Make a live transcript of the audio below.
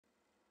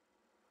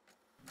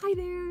Hi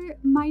there,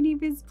 my name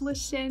is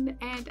Blisschen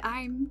and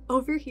I'm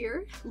over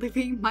here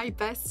living my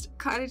best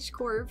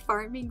cottagecore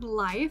farming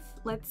life.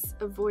 Let's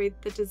avoid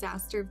the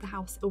disaster of the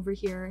house over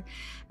here.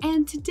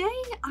 And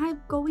today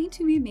I'm going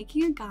to be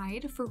making a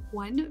guide for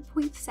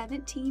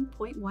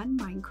 1.17.1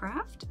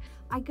 Minecraft.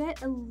 I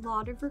get a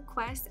lot of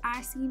requests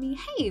asking me,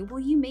 hey, will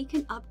you make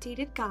an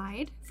updated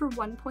guide for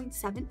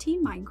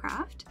 1.17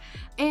 Minecraft?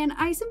 And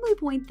I simply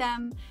point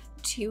them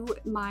to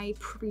my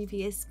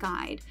previous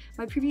guide.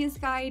 My previous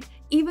guide,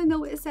 even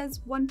though it says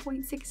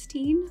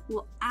 1.16,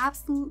 will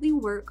absolutely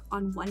work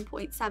on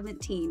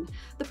 1.17.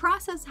 The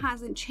process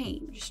hasn't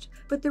changed,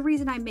 but the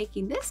reason I'm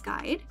making this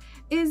guide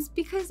is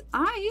because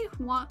I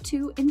want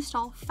to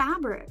install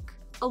Fabric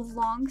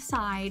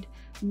alongside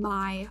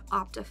my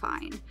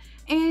Optifine.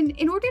 And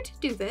in order to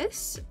do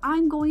this,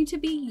 I'm going to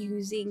be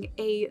using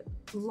a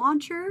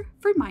launcher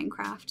for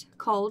Minecraft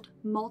called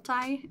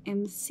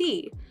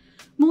MultiMC.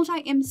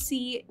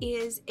 MultiMC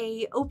is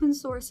an open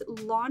source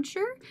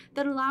launcher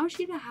that allows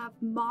you to have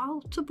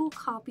multiple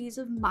copies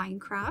of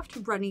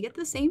Minecraft running at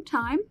the same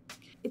time.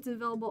 It's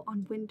available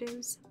on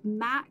Windows,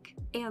 Mac,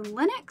 and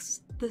Linux,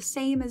 the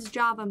same as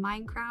Java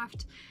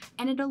Minecraft,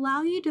 and it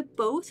allows you to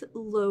both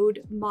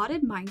load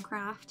modded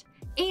Minecraft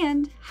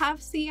and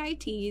have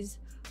CITs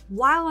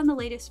while on the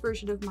latest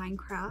version of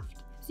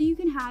Minecraft. So you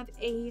can have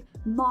a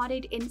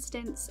modded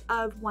instance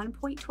of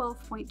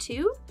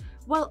 1.12.2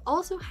 while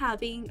also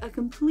having a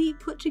complete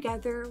put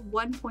together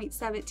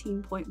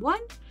 1.17.1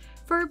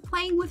 for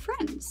playing with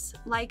friends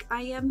like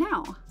I am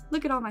now.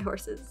 Look at all my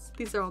horses.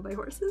 These are all my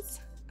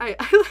horses. I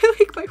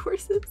like my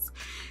horses.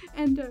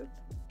 And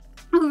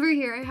over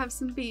here I have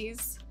some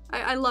bees.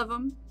 I love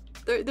them.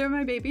 They're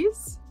my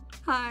babies.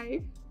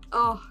 Hi.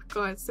 Oh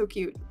god, so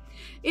cute.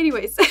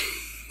 Anyways,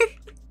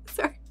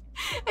 sorry,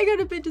 I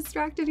got a bit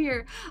distracted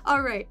here.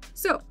 All right,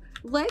 so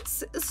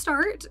let's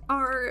start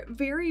our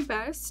very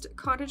best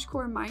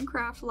cottagecore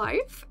Minecraft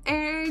life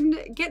and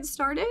get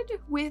started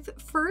with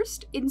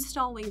first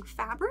installing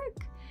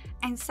Fabric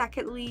and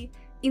secondly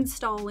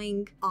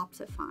installing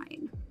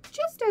Optifine.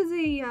 Just as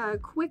a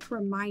quick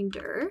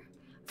reminder,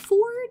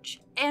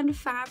 Forge and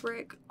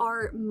Fabric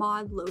are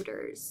mod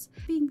loaders.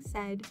 That being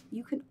said,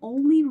 you can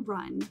only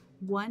run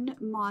one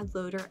mod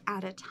loader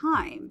at a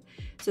time.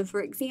 So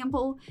for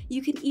example,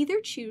 you can either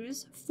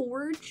choose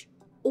Forge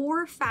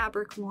or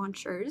Fabric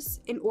launchers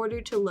in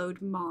order to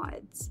load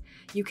mods.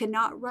 You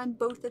cannot run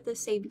both at the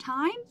same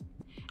time,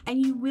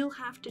 and you will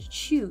have to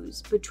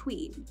choose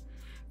between.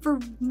 For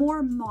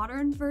more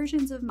modern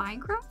versions of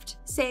Minecraft,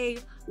 say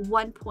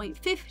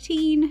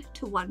 1.15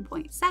 to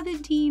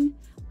 1.17,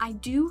 I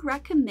do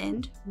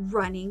recommend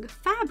running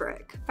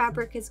Fabric.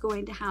 Fabric is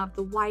going to have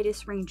the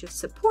widest range of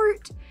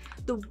support,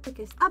 the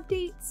quickest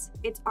updates.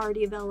 It's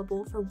already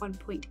available for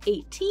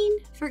 1.18,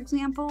 for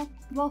example,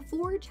 while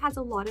Forge has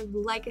a lot of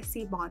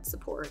legacy mod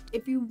support.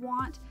 If you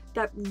want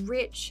that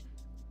rich,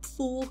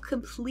 full,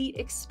 complete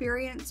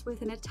experience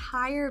with an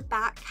entire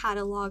back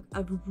catalog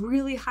of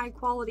really high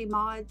quality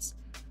mods,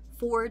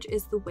 Forge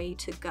is the way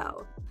to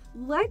go.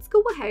 Let's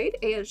go ahead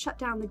and shut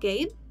down the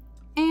game,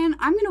 and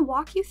I'm going to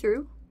walk you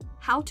through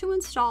how to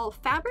install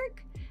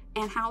Fabric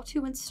and how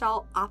to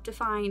install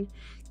Optifine,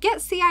 get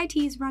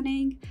CITs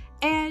running,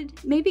 and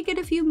maybe get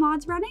a few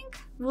mods running.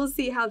 We'll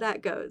see how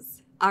that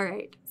goes. All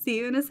right, see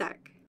you in a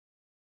sec.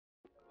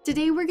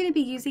 Today we're going to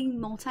be using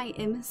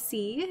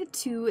MultiMC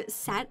to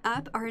set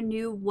up our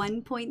new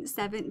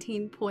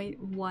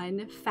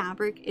 1.17.1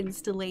 Fabric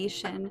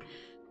installation.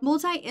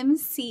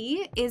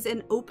 MultiMC is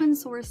an open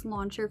source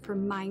launcher for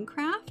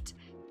Minecraft.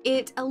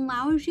 It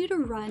allows you to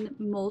run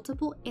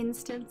multiple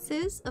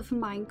instances of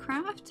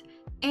Minecraft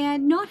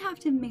and not have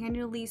to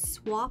manually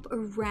swap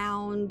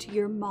around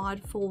your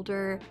mod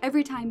folder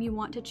every time you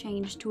want to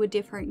change to a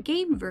different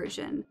game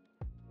version.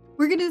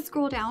 We're going to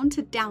scroll down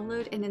to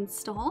download and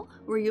install,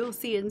 where you'll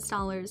see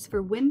installers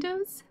for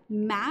Windows,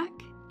 Mac,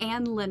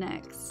 and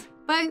Linux.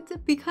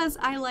 But because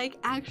I like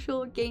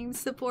actual game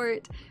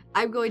support,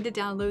 I'm going to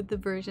download the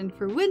version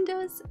for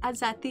Windows,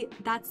 as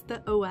that's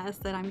the OS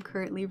that I'm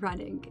currently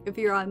running. If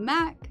you're on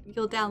Mac,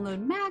 you'll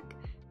download Mac.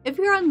 If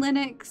you're on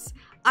Linux,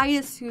 I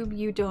assume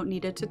you don't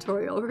need a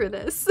tutorial for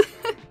this.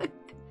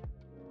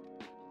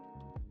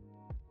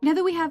 Now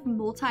that we have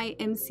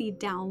MultiMC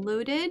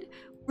downloaded,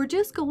 we're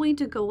just going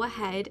to go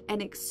ahead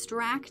and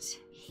extract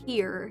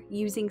here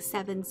using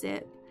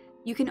 7-zip.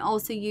 You can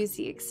also use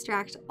the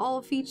extract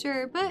all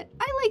feature, but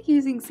I like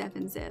using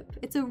 7-zip.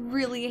 It's a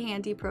really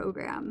handy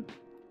program.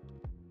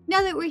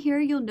 Now that we're here,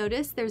 you'll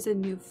notice there's a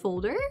new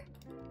folder.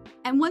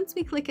 And once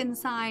we click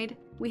inside,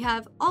 we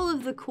have all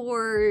of the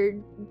core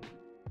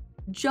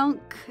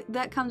junk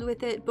that comes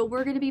with it, but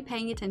we're going to be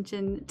paying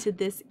attention to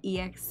this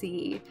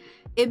exe.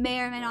 It may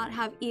or may not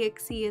have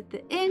exe at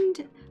the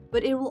end,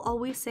 but it will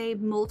always say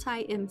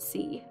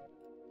MultiMC.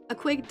 A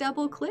quick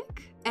double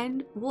click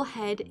and we'll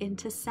head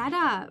into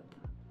setup.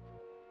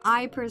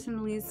 I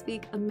personally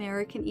speak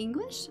American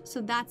English,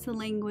 so that's the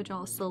language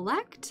I'll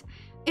select.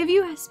 If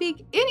you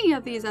speak any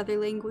of these other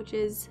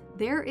languages,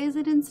 there is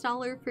an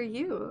installer for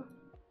you.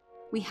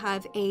 We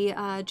have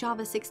a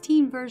Java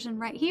 16 version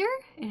right here.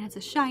 It has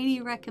a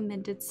shiny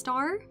recommended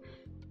star.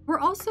 We're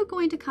also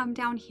going to come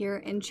down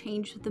here and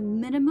change the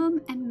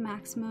minimum and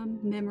maximum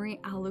memory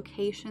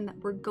allocation that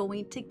we're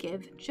going to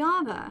give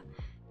Java.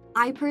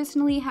 I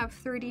personally have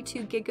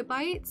 32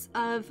 gigabytes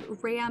of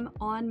RAM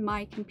on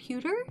my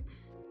computer,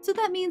 so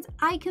that means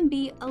I can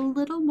be a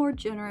little more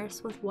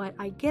generous with what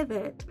I give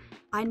it.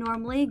 I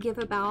normally give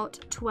about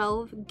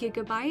 12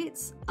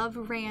 gigabytes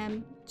of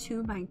RAM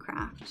to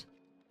Minecraft.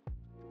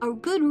 A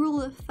good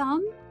rule of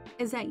thumb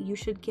is that you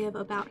should give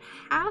about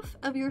half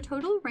of your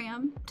total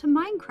RAM to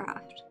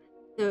Minecraft.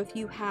 So if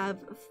you have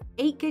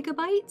 8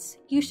 gigabytes,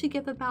 you should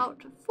give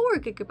about 4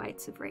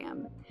 gigabytes of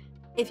RAM.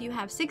 If you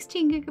have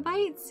 16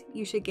 gigabytes,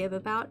 you should give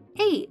about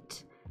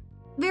 8.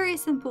 Very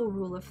simple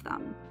rule of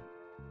thumb.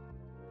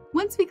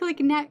 Once we click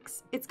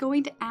next, it's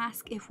going to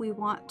ask if we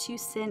want to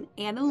send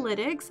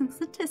analytics and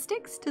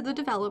statistics to the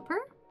developer.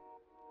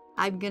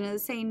 I'm gonna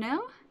say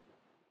no,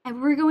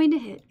 and we're going to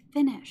hit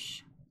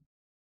finish.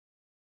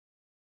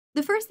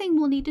 The first thing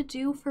we'll need to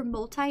do for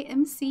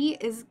MultiMC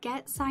is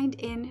get signed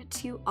in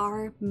to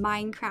our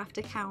Minecraft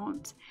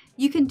account.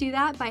 You can do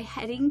that by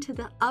heading to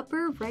the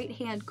upper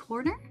right-hand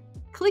corner,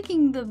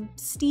 clicking the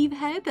Steve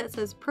head that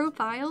says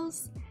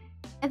Profiles,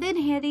 and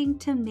then heading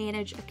to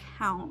Manage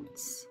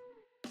Accounts.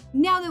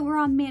 Now that we're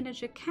on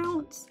Manage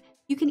Accounts,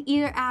 you can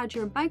either add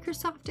your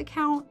Microsoft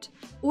account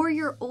or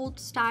your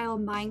old-style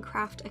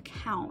Minecraft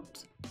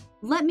account.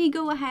 Let me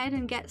go ahead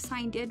and get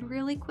signed in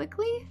really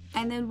quickly,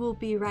 and then we'll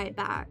be right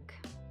back.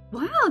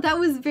 Wow, that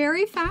was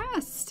very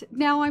fast.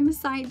 Now I'm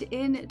signed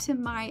in to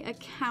my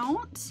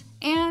account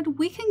and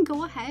we can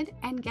go ahead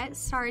and get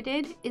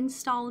started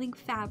installing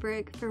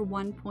Fabric for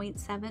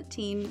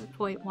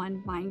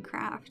 1.17.1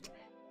 Minecraft.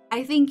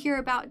 I think you're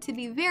about to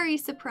be very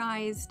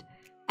surprised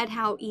at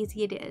how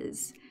easy it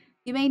is.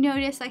 You may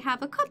notice I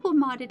have a couple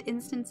modded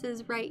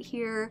instances right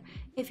here.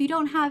 If you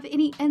don't have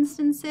any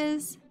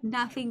instances,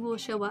 nothing will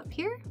show up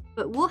here,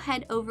 but we'll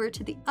head over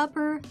to the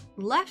upper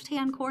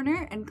left-hand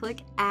corner and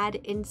click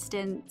Add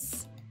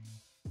Instance.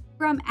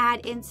 From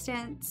Add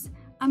Instance,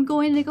 I'm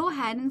going to go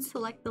ahead and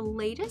select the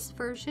latest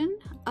version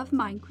of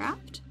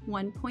Minecraft,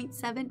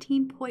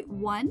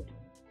 1.17.1.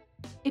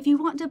 If you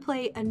want to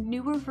play a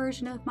newer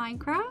version of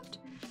Minecraft,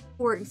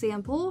 for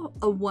example,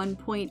 a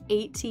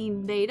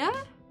 1.18 beta,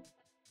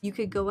 you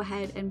could go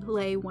ahead and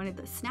play one of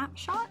the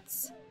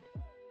snapshots,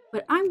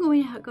 but I'm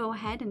going to go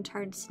ahead and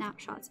turn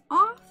snapshots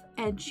off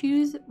and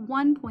choose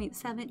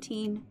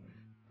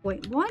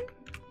 1.17.1,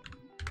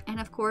 and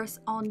of course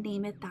I'll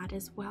name it that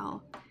as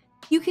well.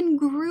 You can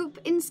group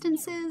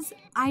instances.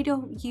 I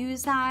don't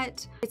use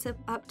that. It's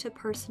up to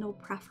personal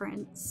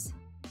preference.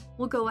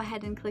 We'll go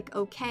ahead and click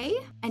OK,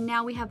 and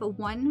now we have a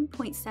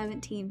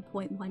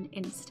 1.17.1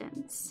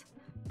 instance.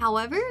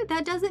 However,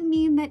 that doesn't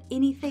mean that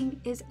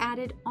anything is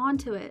added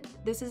onto it.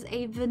 This is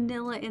a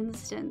vanilla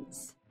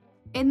instance.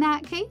 In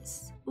that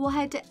case, we'll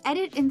head to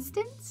Edit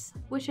Instance,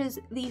 which is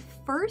the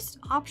first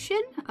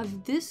option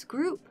of this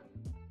group.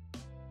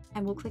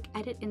 And we'll click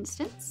Edit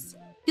Instance.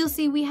 You'll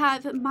see we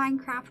have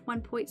Minecraft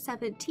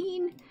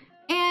 1.17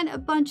 and a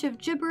bunch of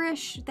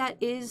gibberish that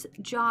is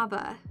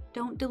Java.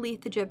 Don't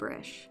delete the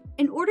gibberish.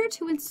 In order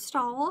to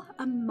install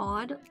a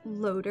mod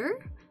loader,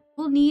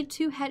 we'll need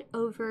to head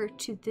over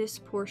to this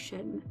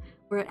portion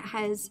where it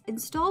has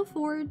Install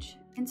Forge,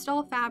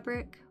 Install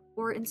Fabric,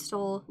 or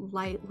Install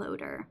Light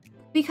Loader.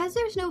 Because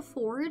there's no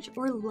Forge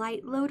or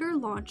Light Loader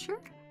launcher,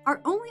 our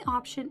only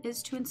option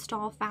is to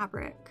install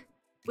Fabric,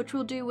 which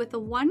we'll do with a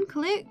one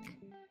click.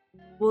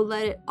 We'll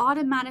let it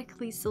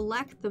automatically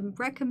select the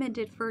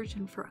recommended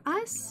version for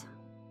us,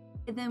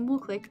 and then we'll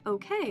click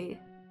OK.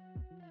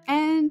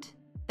 And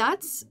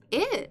that's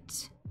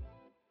it.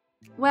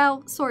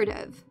 Well, sort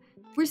of.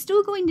 We're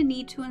still going to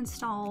need to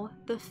install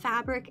the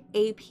Fabric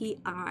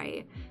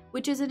API,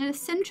 which is an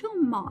essential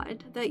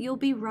mod that you'll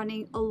be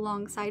running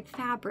alongside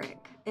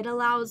Fabric. It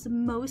allows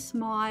most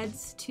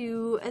mods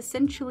to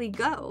essentially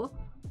go,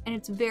 and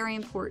it's very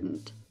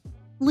important.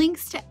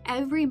 Links to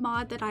every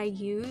mod that I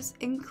use,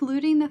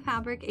 including the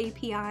Fabric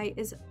API,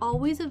 is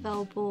always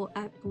available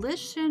at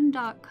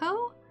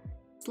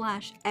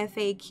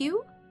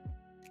blisschen.co/FAQ.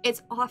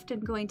 It's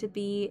often going to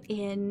be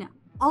in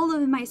all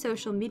of my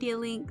social media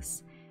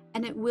links,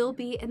 and it will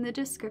be in the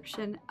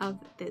description of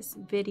this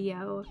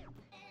video.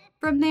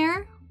 From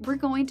there, we're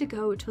going to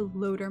go to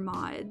Loader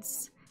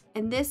Mods,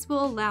 and this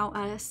will allow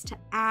us to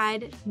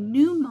add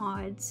new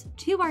mods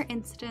to our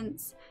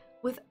instance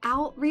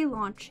without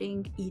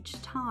relaunching each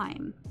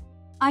time.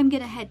 I'm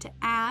gonna head to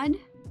Add.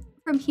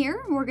 From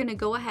here, we're gonna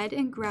go ahead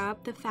and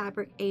grab the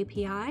Fabric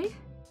API,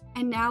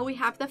 and now we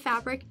have the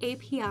Fabric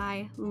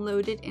API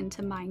loaded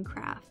into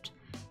Minecraft.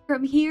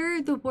 From here,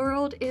 the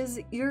world is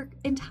your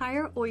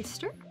entire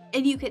oyster,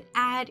 and you can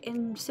add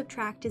and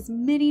subtract as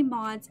many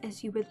mods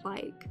as you would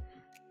like.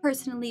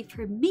 Personally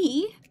for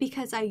me,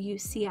 because I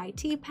use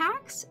CIT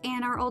packs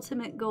and our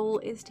ultimate goal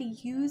is to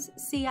use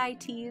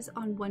CITs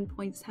on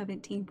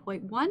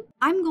 1.17.1,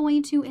 I'm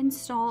going to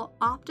install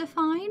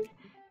Optifine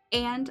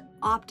and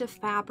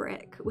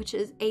Optifabric, which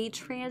is a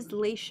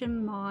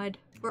translation mod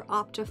for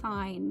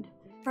Optifine.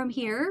 From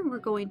here, we're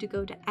going to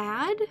go to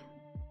Add,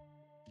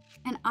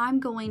 and I'm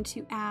going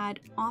to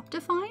add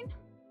Optifine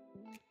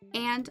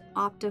and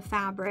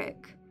Optifabric.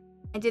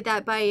 I did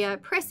that by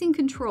pressing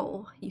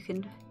Control. You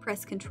can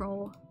press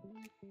Control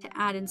to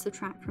add and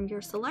subtract from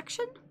your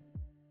selection,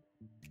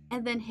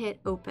 and then hit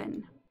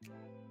Open.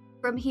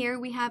 From here,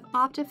 we have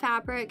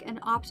Optifabric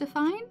and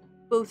Optifine.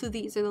 Both of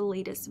these are the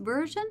latest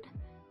version.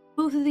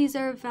 Both of these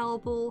are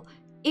available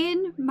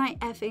in my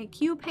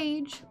FAQ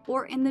page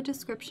or in the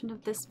description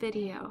of this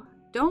video.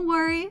 Don't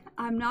worry,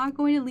 I'm not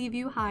going to leave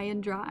you high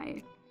and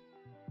dry.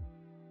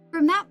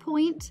 From that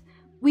point,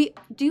 we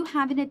do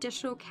have an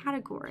additional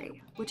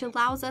category, which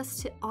allows us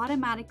to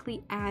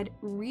automatically add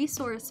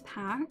resource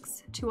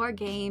packs to our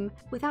game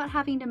without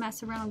having to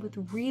mess around with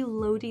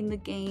reloading the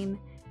game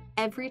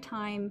every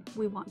time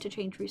we want to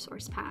change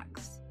resource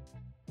packs.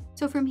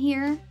 So from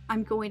here,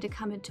 I'm going to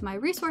come into my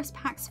resource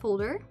packs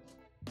folder,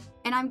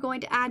 and I'm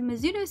going to add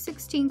Mizuno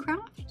 16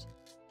 Craft.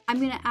 I'm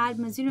going to add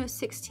Mizuno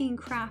 16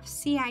 Craft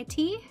CIT,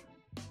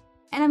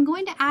 and I'm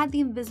going to add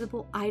the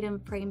invisible item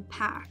frame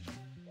pack.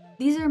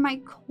 These are my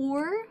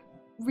core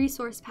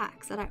resource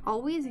packs that I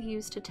always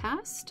use to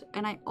test,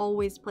 and I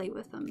always play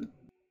with them.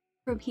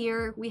 From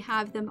here, we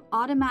have them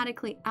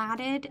automatically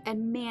added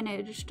and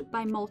managed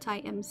by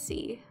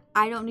MultiMC.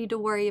 I don't need to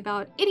worry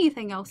about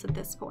anything else at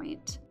this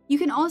point. You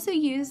can also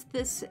use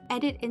this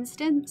edit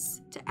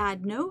instance to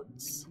add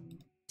notes,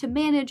 to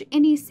manage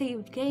any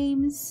saved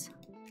games,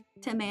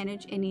 to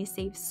manage any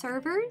saved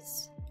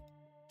servers,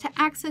 to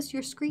access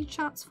your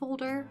screenshots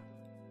folder,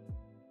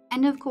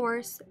 and of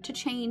course, to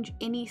change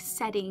any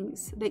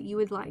settings that you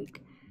would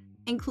like,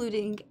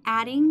 including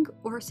adding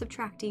or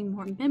subtracting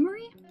more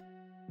memory,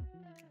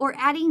 or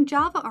adding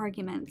Java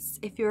arguments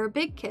if you're a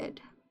big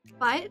kid.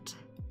 But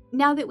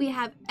now that we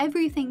have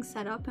everything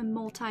set up in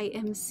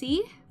MultiMC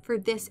for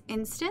this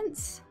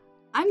instance,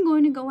 I'm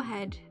going to go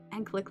ahead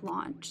and click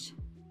launch.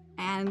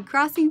 And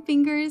crossing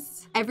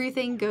fingers,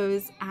 everything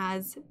goes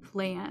as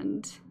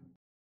planned.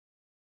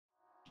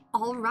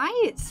 All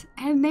right,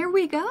 and there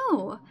we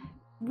go.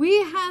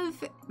 We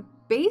have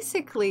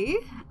basically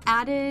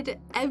added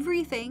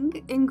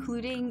everything,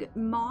 including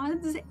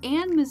mods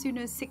and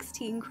Mizuno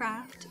 16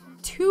 Craft,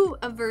 to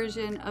a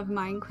version of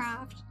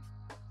Minecraft.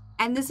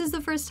 And this is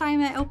the first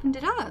time I opened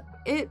it up.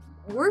 It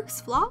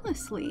works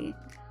flawlessly.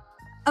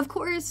 Of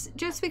course,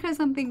 just because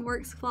something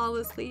works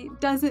flawlessly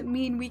doesn't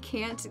mean we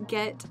can't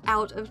get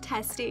out of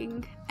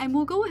testing. And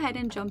we'll go ahead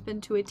and jump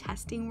into a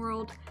testing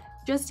world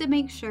just to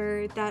make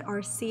sure that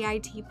our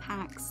CIT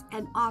packs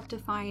and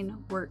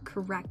Optifine work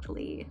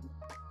correctly.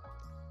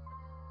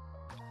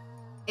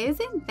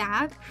 Isn't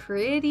that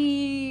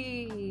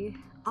pretty?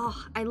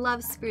 Oh, I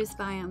love spruce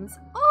biomes.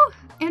 Oh,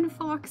 and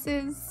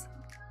foxes.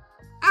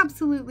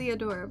 Absolutely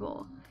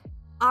adorable.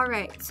 All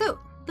right, so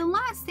the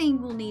last thing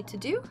we'll need to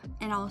do,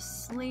 and I'll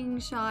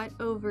slingshot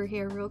over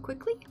here real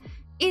quickly,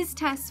 is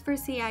test for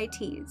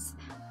CITs.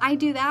 I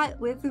do that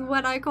with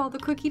what I call the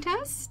cookie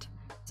test.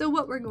 So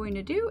what we're going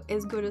to do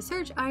is go to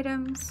search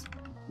items,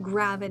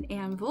 grab an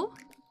anvil,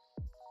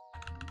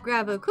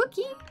 grab a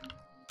cookie,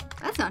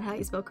 that's not how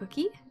you spell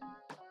cookie,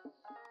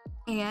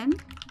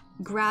 and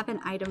grab an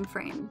item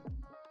frame.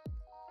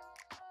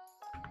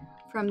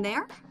 From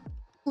there,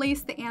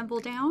 place the anvil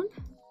down,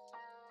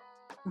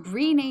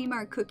 rename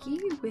our cookie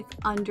with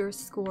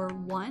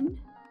 _1,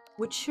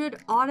 which should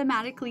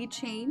automatically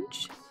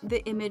change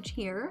the image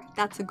here.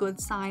 That's a good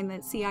sign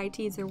that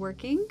CITs are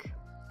working.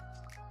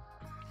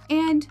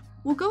 And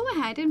we'll go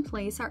ahead and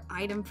place our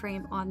item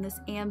frame on this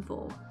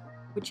anvil,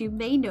 which you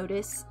may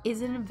notice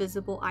is an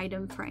invisible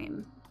item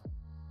frame.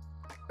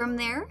 From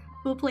there,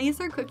 we'll place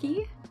our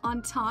cookie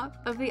on top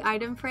of the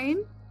item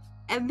frame,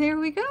 and there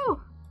we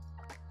go.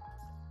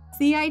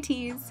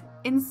 CITs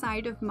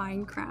inside of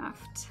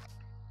Minecraft.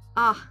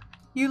 Ah,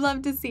 you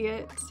love to see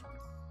it.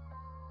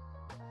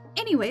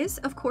 Anyways,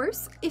 of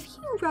course, if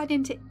you run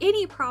into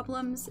any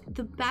problems,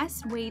 the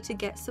best way to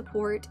get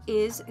support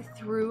is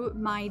through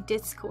my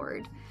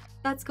Discord.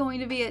 That's going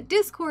to be at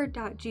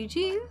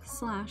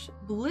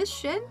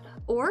discord.gg/Blisschen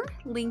or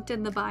linked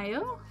in the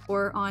bio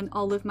or on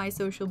all of my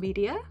social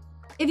media.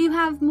 If you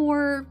have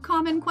more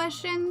common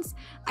questions,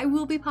 I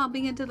will be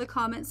popping into the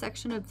comment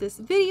section of this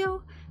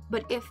video,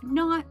 but if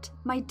not,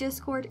 my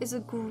Discord is a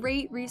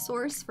great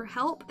resource for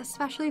help,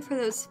 especially for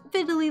those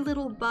fiddly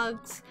little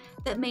bugs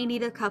that may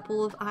need a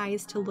couple of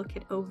eyes to look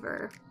it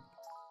over.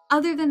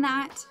 Other than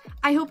that,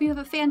 I hope you have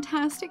a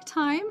fantastic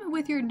time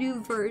with your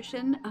new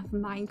version of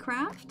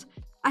Minecraft.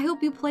 I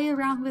hope you play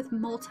around with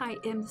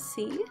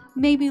MultiMC,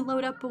 maybe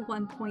load up a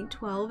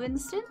 1.12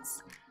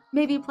 instance,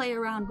 maybe play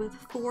around with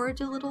Forge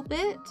a little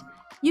bit.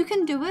 You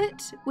can do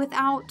it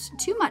without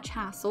too much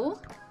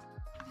hassle.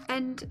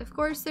 And of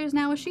course, there's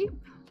now a sheep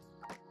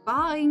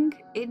bawing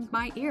in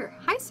my ear.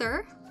 Hi,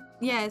 sir.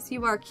 Yes,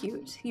 you are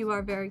cute. You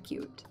are very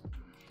cute.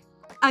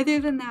 Other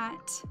than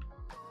that,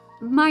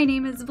 my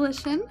name is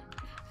Blisschen.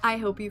 I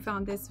hope you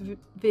found this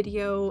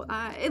video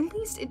at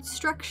least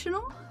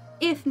instructional,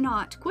 if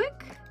not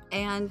quick.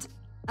 And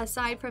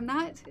aside from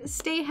that,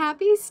 stay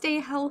happy,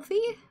 stay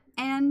healthy,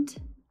 and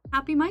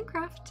Happy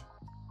Minecraft!